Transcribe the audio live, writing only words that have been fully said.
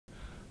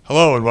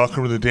Hello and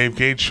welcome to the Dave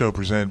Gage Show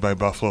presented by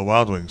Buffalo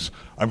Wild Wings.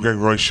 I'm Greg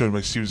Royce, joined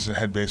by Stevenson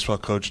head baseball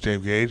coach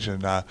Dave Gage.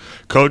 And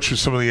Coach, with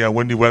some of the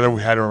windy weather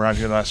we had around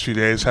here the last few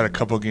days, had a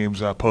couple of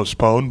games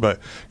postponed, but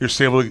you're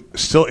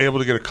still able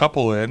to get a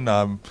couple in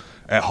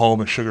at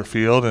home at Sugar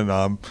Field.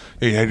 And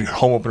you had your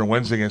home opener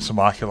Wednesday against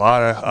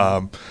Immaculata.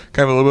 Kind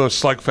of a little bit of a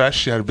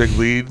slugfest. You had a big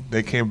lead.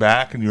 They came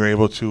back, and you were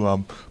able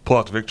to pull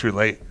out the victory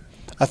late.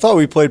 I thought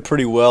we played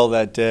pretty well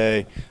that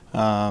day.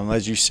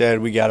 As you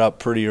said, we got up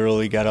pretty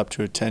early, got up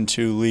to a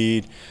 10-2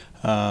 lead.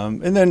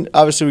 And then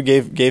obviously we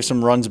gave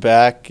some runs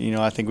back.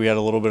 I think we had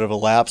a little bit of a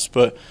lapse,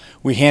 but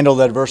we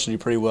handled adversity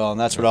pretty well, and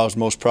that's what I was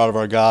most proud of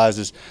our guys.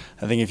 Is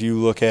I think if you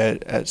look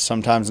at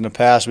sometimes in the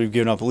past, we've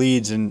given up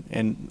leads and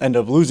end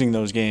up losing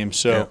those games.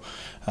 So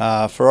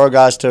for our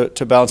guys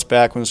to bounce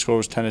back when the score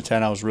was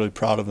 10-10, I was really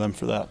proud of them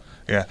for that.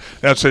 Yeah,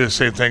 I'd say the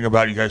same thing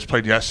about you guys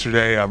played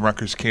yesterday.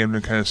 Rutgers Camden,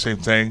 kind of the same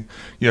thing.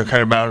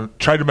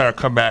 Tried to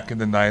come back in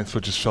the ninth,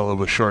 but just fell a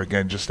little bit short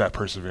again. Just that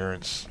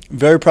perseverance.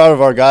 Very proud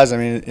of our guys. I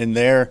mean, in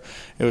there,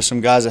 it was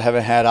some guys that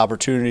haven't had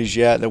opportunities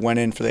yet that went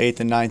in for the 8th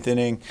and 9th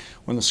inning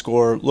when the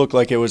score looked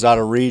like it was out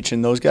of reach,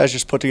 and those guys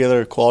just put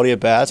together quality at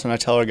bats. And I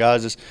tell our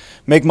guys, just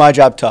make my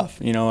job tough.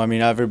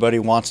 Everybody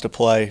wants to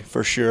play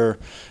for sure,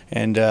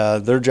 and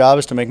their job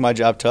is to make my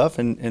job tough.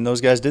 And those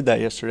guys did that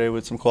yesterday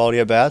with some quality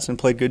at bats and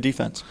played good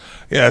defense.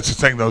 Yeah, it's the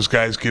thing. Those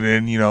guys get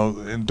in,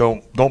 and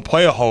don't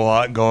play a whole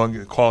lot and go and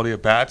get quality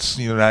at bats.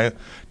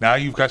 Now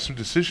you've got some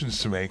decisions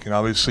to make, and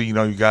obviously, you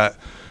got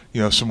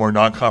some more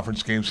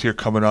non-conference games here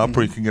coming up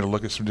where you can get a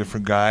look at some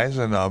different guys.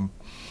 And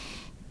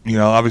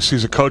obviously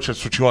as a coach,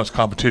 that's what you want is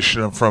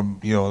competition from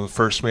the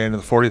first man to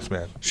the 40th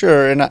man.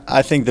 Sure, and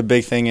I think the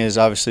big thing is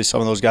obviously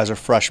some of those guys are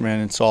freshmen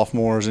and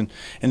sophomores, and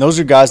those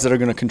are guys that are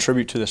going to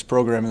contribute to this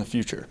program in the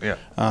future.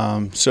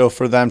 Yeah. So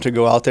for them to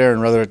go out there,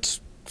 and whether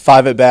it's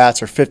 5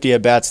 at-bats or 50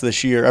 at-bats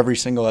this year, every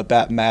single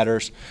at-bat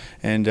matters,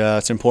 and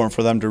it's important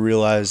for them to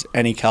realize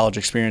any college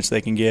experience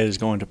they can get is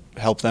going to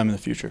help them in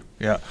the future.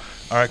 Yeah.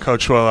 All right,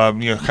 Coach. Well,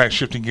 kind of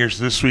shifting gears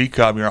this week,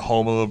 you're at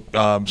home a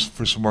little,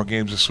 for some more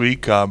games this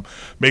week.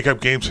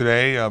 Makeup game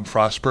today,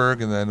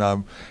 Frostburg, and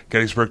then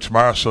Gettysburg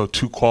tomorrow. So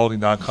 2 quality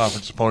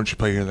non-conference opponents you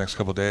play here the next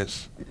couple of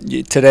days.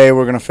 Today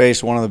we're going to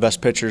face one of the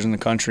best pitchers in the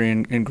country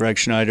in Greg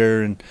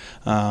Schneider,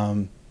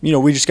 and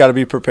we just got to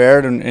be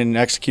prepared and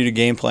execute a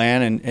game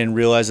plan and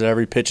realize that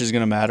every pitch is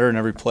going to matter and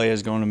every play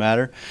is going to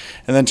matter.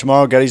 And then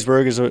tomorrow,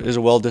 Gettysburg is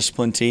a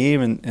well-disciplined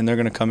team, and they're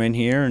going to come in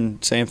here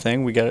and same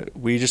thing.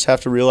 We just have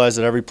to realize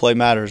that every play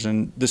matters,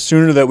 and the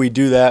sooner that we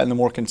do that and the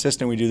more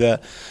consistent we do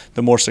that,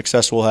 the more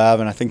success we'll have.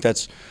 And I think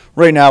that's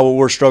right now what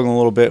we're struggling a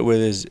little bit with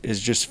is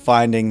just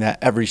finding that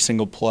every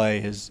single play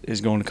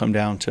is going to come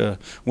down to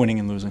winning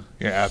and losing.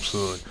 Yeah,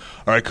 absolutely.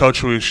 All right,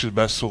 Coach, we wish you the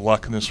best of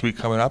luck in this week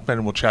coming up,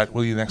 and we'll chat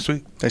with you next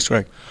week. Thanks,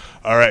 Greg.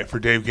 All right, for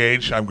Dave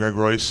Gage, I'm Greg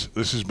Royce.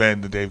 This has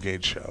been the Dave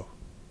Gage Show.